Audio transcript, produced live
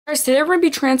Guys, today we're going to be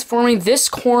transforming this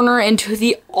corner into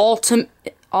the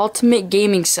ultimate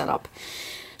gaming setup.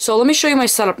 So let me show you my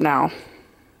setup now.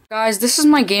 Guys, this is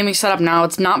my gaming setup now.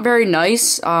 It's not very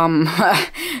nice.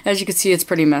 As you can see, it's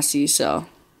pretty messy, so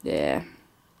yeah.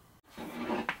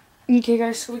 Okay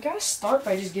guys, so we gotta start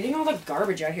by just getting all the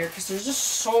garbage out here because there's just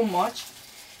so much.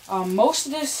 Most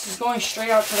of this is going straight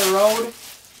out to the road,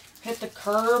 hit the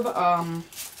curb,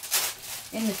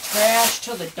 in the trash,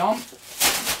 to the dump.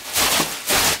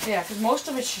 Yeah, because most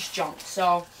of it's just junk.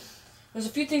 So there's a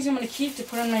few things I'm going to keep to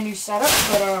put in my new setup,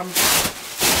 but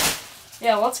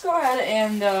yeah, let's go ahead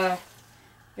and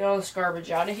get all this garbage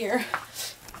out of here.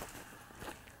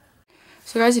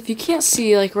 So guys, if you can't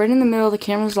see, like right in the middle of the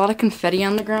camera, there's a lot of confetti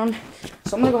on the ground.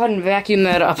 So I'm going to go ahead and vacuum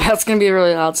that up. That's going to be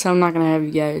really loud, so I'm not going to have you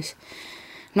guys.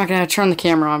 I'm not going to turn the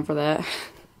camera on for that.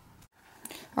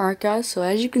 Alright guys, so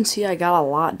as you can see, I got a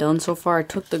lot done so far. I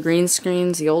took the green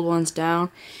screens, the old ones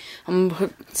down. I'm going to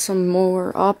put some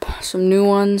more up, some new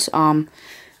ones. Now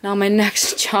my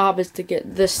next job is to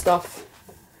get this stuff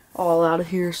all out of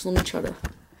here. So let me try to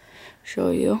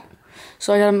show you.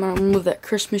 So I gotta remove that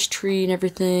Christmas tree and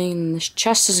everything. And this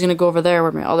chest is gonna go over there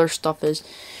where my other stuff is,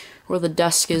 where the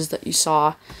desk is that you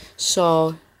saw.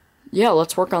 So yeah,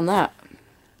 let's work on that.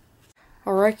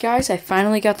 Alright guys, I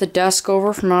finally got the desk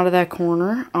over from out of that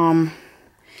corner.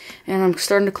 And I'm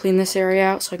starting to clean this area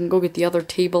out so I can go get the other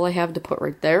table I have to put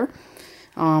right there.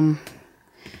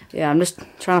 Yeah, I'm just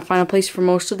trying to find a place for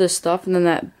most of this stuff, and then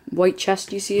that white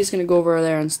chest you see is gonna go over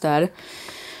there instead.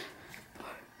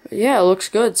 But yeah, it looks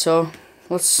good, so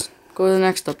let's go to the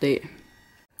next update.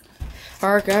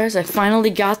 Alright guys, I finally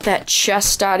got that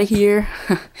chest out of here.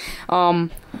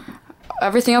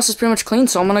 Everything else is pretty much clean,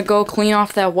 so I'm gonna go clean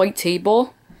off that white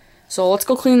table. So let's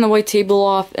go clean the white table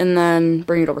off and then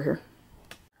bring it over here.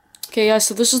 Okay guys,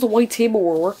 so this is the white table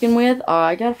we're working with.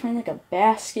 I gotta find like a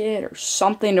basket or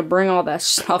something to bring all that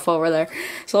stuff over there.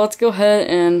 So let's go ahead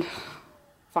and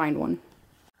find one.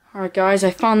 Alright guys,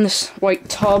 I found this white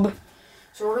tub.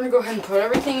 So we're gonna go ahead and put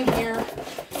everything in here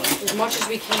as much as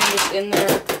we can just in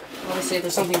there. Obviously if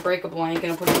there's something breakable I ain't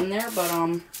gonna put it in there, but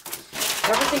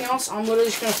everything else I'm literally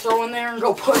just gonna throw in there and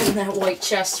go put in that white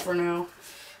chest for now.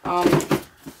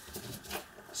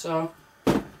 So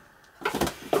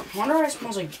I wonder why it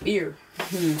smells like beer.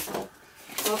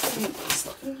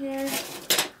 Stuff in here.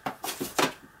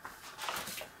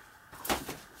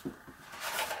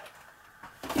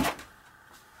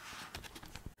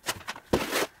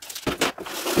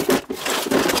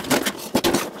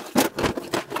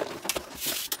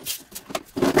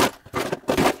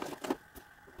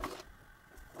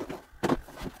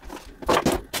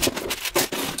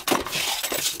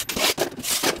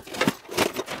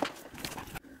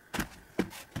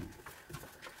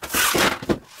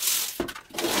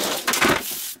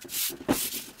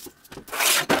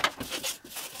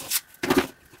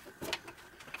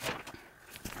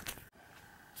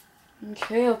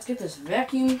 Okay, let's get this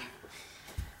vacuum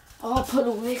all put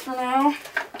away for now,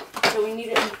 so we need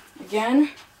it again.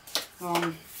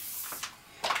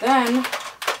 Then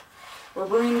we're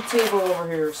bringing the table over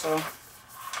here, so.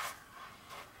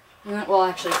 And then, well,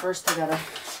 actually, first I gotta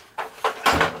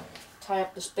tie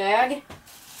up this bag,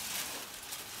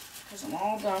 because I'm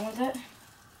all done with it.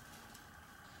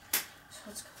 So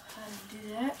let's go ahead and do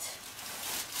that.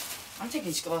 I'm taking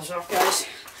these gloves off, guys.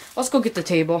 Let's go get the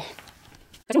table.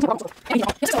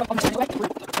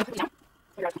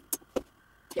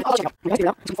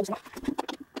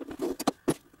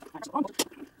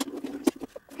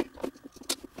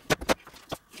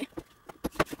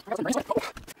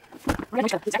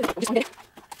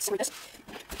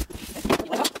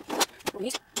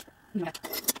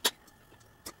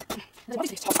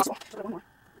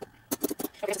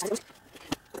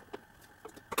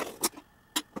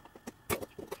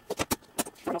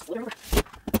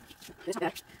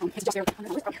 It's just there. It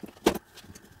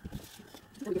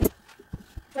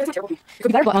could be terrible. It could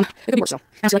be better, but it could be worse. So,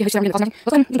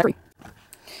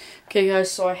 okay,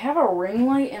 guys. So I have a ring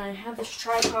light and I have this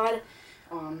tripod.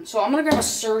 So I'm gonna grab a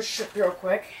surge strip real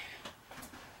quick.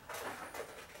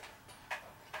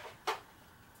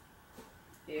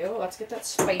 Ew, let's get that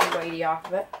spidey whitey off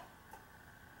of it.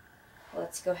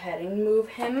 Let's go ahead and move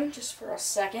him just for a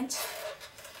second.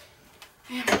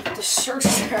 And put the surge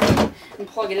strip and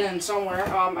plug it in somewhere.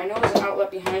 I know there's an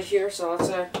outlet behind here, so let's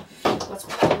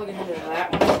plug it into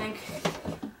that one, I think.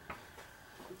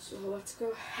 So let's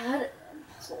go ahead and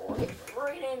plug it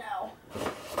right in now.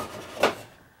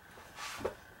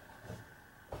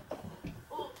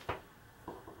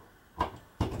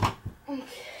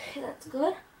 Okay, that's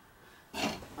good.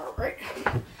 Alright,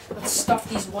 let's stuff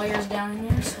these wires down in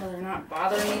there so they're not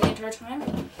bothering me the entire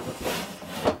time.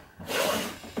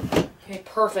 Okay,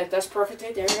 perfect. That's perfect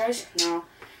right there, guys. Now,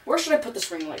 where should I put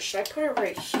this ring light? Should I put it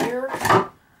right here?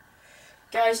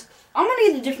 Guys, I'm going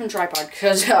to get a different tripod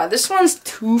because this one's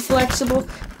too flexible.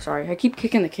 Sorry, I keep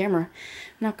kicking the camera.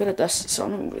 I'm not good at this, so I'm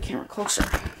going to move the camera closer.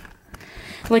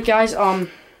 Like, guys, I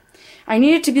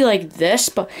need it to be like this,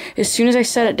 but as soon as I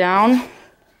set it down,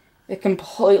 it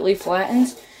completely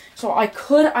flattens. So I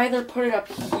could either put it up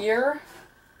here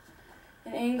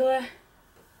and angle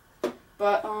it,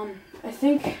 but I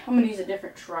think I'm going to use a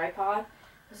different tripod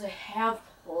because I have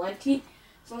plenty.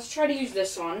 So let's try to use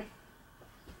this one.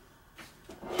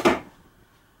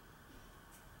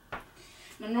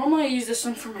 Now, normally I use this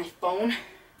one for my phone,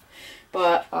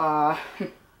 but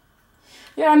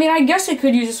yeah, I mean, I guess I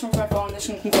could use this one for my phone. This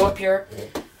one can go up here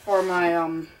for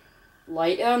my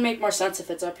light. It would make more sense if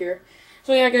it's up here.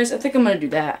 So yeah, guys, I think I'm gonna do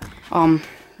that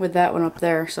with that one up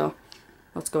there. So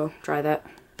let's go try that.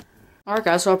 Alright,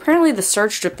 guys, so apparently the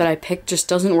search strip that I picked just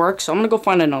doesn't work, so I'm gonna go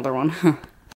find another one.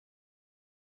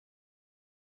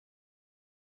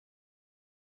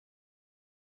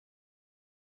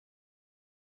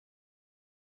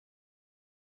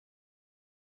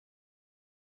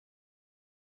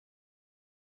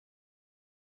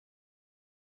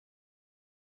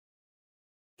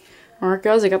 Alright,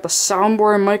 guys, I got the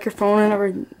soundboard and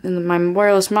microphone and my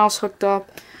wireless mouse hooked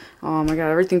up. I got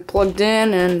everything plugged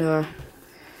in, and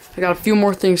I got a few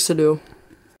more things to do.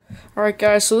 Alright,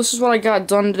 guys, so this is what I got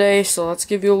done today, so let's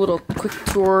give you a little quick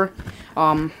tour.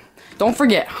 Don't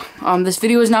forget, this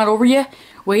video is not over yet.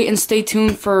 Wait and stay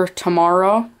tuned for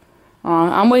tomorrow.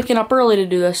 I'm waking up early to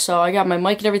do this, so I got my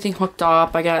mic and everything hooked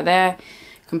up. I got that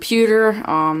computer.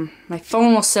 My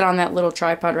phone will sit on that little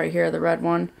tripod right here, the red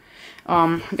one.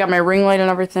 I got my ring light and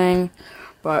everything.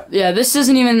 But yeah, this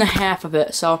isn't even the half of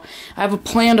it. So I have a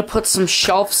plan to put some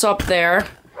shelves up there,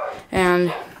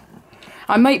 and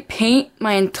I might paint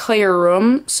my entire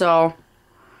room. So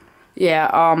yeah,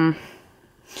 I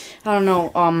don't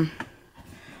know.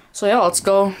 So yeah, let's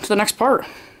go to the next part.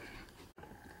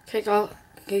 Okay,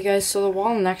 guys. So the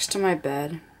wall next to the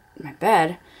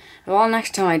wall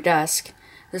next to my desk,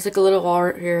 there's like a little wall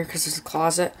right here because there's a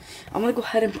closet. I'm gonna go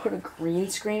ahead and put a green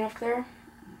screen up there.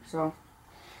 So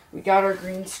we got our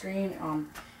green screen.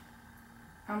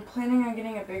 I'm planning on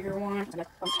getting a bigger one. I'm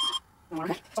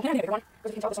planning on getting a bigger one because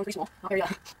you can tell this one's pretty small.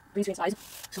 Green screen size.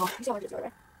 So let me see how I get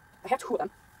it. I have two of them.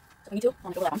 So I need two.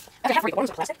 I'm gonna go that one. Actually, I have three. One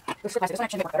was plastic. This one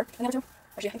actually may work better than the other two.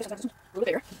 Actually, I think this one's a little bit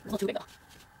bigger. A little too big though.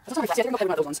 This one's plastic. I'm gonna play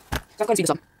with one of those ones. So I'm going to see this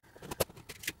one.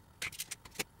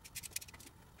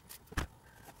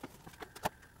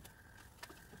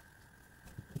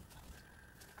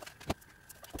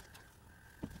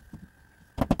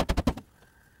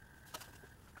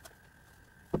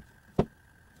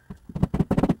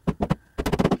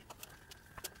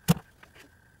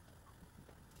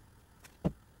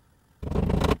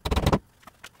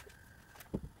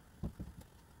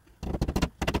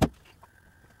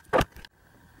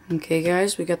 Okay,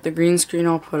 guys, we got the green screen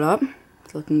all put up.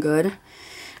 It's looking good.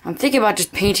 I'm thinking about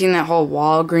just painting that whole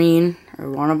wall green, or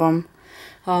one of them.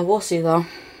 We'll see, though.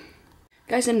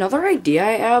 Guys, another idea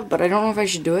I have, but I don't know if I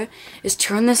should do it, is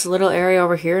turn this little area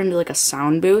over here into, like, a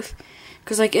sound booth.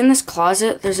 Because, like, in this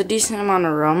closet, there's a decent amount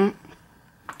of room.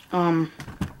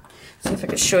 See if I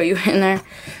can show you in there.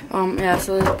 Yeah,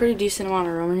 so there's a pretty decent amount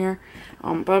of room in here.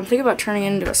 But I'm thinking about turning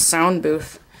it into a sound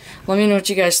booth. Let me know what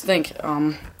you guys think.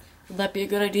 Would that be a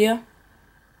good idea?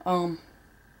 Do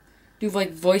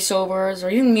like voiceovers or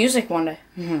even music one day.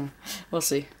 We'll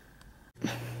see.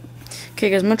 Okay,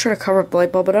 guys, I'm gonna try to cover up the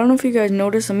light bulb, but I don't know if you guys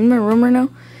noticed. I'm in my room right now,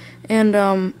 and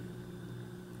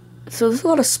so there's a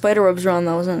lot of spider webs around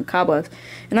those and cobwebs,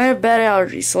 and I have bad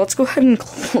allergies. So let's go ahead and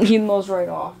clean those right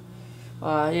off.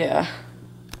 Yeah.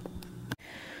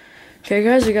 Okay,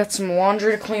 guys, we got some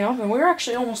laundry to clean up, and we're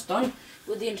actually almost done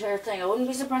with the entire thing. I wouldn't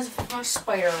be surprised if I found a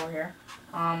spider over here.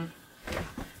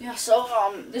 Yeah, so,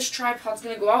 this tripod's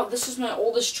gonna go out. This is my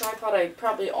oldest tripod I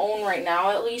probably own right now,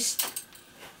 at least.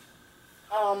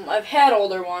 I've had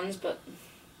older ones, but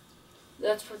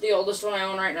that's the oldest one I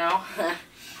own right now.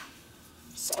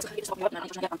 So, let's go ahead and get this open up, and I'm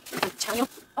trying to get, I'm telling you.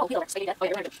 Oh, heal over, so you did. Oh, yeah,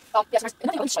 you're right. Oh, yes, there's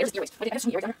nothing on these spiders, earways. I have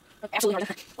some earways on there. Absolutely not.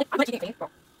 Like, I'm gonna keep it clean.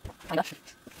 Well, kinda.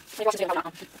 Maybe I'll just take it out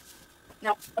now.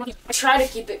 Now, I try to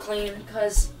keep it clean,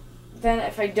 because then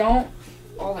if I don't,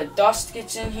 all the dust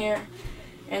gets in here.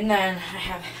 And then I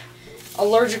have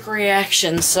allergic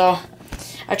reactions, so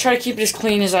I try to keep it as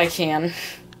clean as I can.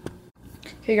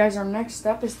 Okay, guys, our next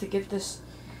step is to get this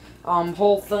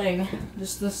whole thing,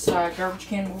 this garbage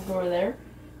can moved over there.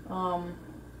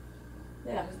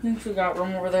 Yeah, I think we got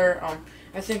room over there.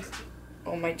 I think,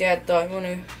 my dad thought when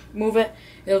we move it,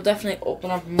 it'll definitely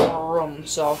open up more room.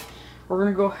 So we're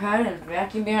gonna go ahead and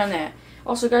vacuum behind that.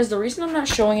 Also, guys, the reason I'm not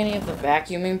showing any of the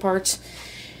vacuuming parts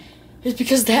is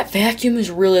because that vacuum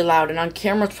is really loud, and on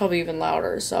camera it's probably even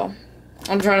louder. So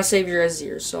I'm trying to save your guys'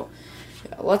 ears. So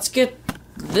yeah, let's get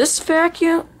this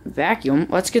vacuum.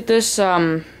 Let's get this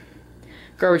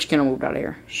garbage can moved out of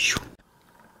here.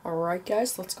 Alright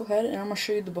guys, let's go ahead and I'm going to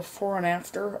show you the before and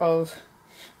after of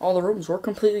all the rooms. We're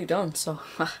completely done, so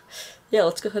yeah,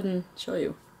 let's go ahead and show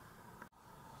you.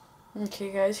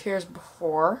 Okay guys, here's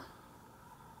before.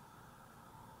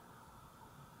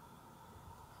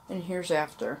 And here's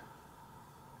after.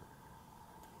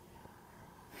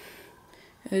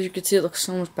 As you can see, it looks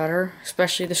so much better,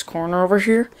 especially this corner over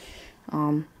here.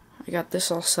 I got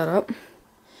this all set up,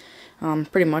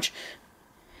 pretty much.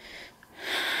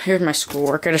 Here's my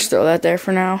schoolwork. I just throw that there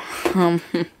for now.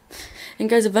 And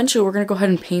guys, eventually we're gonna go ahead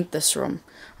and paint this room.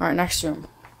 All right, next room.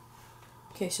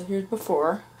 Okay, so here's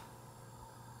before,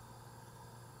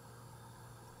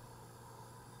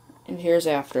 and here's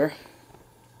after.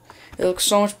 It looks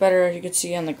so much better, as you can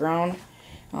see on the ground,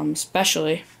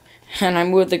 especially. And I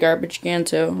moved the garbage can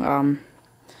too.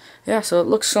 Yeah, so it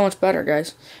looks so much better,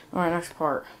 guys. All right, next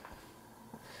part.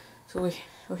 So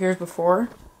here's before.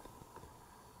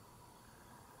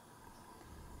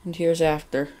 And here's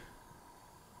after.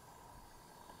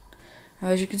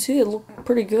 As you can see, it looked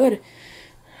pretty good.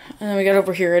 And then we got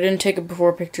over here. I didn't take a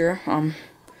before picture.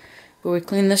 But we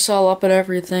cleaned this all up and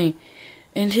everything.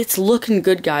 And it's looking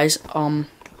good, guys. And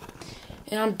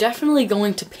I'm definitely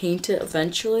going to paint it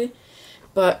eventually.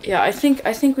 But yeah, I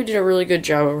think we did a really good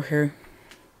job over here.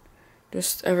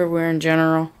 Just everywhere in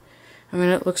general. I mean,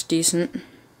 it looks decent.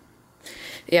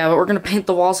 Yeah, but we're gonna paint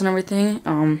the walls and everything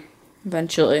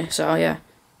eventually. So yeah.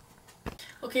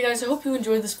 Okay guys, I hope you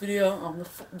enjoyed this video.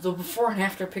 The before and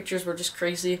after pictures were just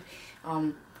crazy.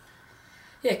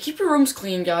 Yeah, keep your rooms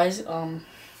clean, guys.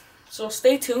 So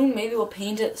stay tuned. Maybe we'll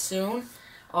paint it soon.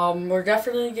 We're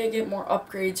definitely gonna get more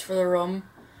upgrades for the room.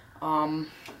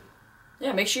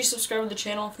 Yeah, make sure you subscribe to the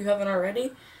channel if you haven't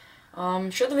already.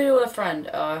 Share the video with a friend.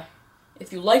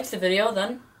 If you liked the video,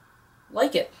 then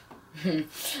like it.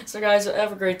 So guys,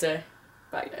 have a great day.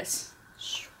 Bye guys.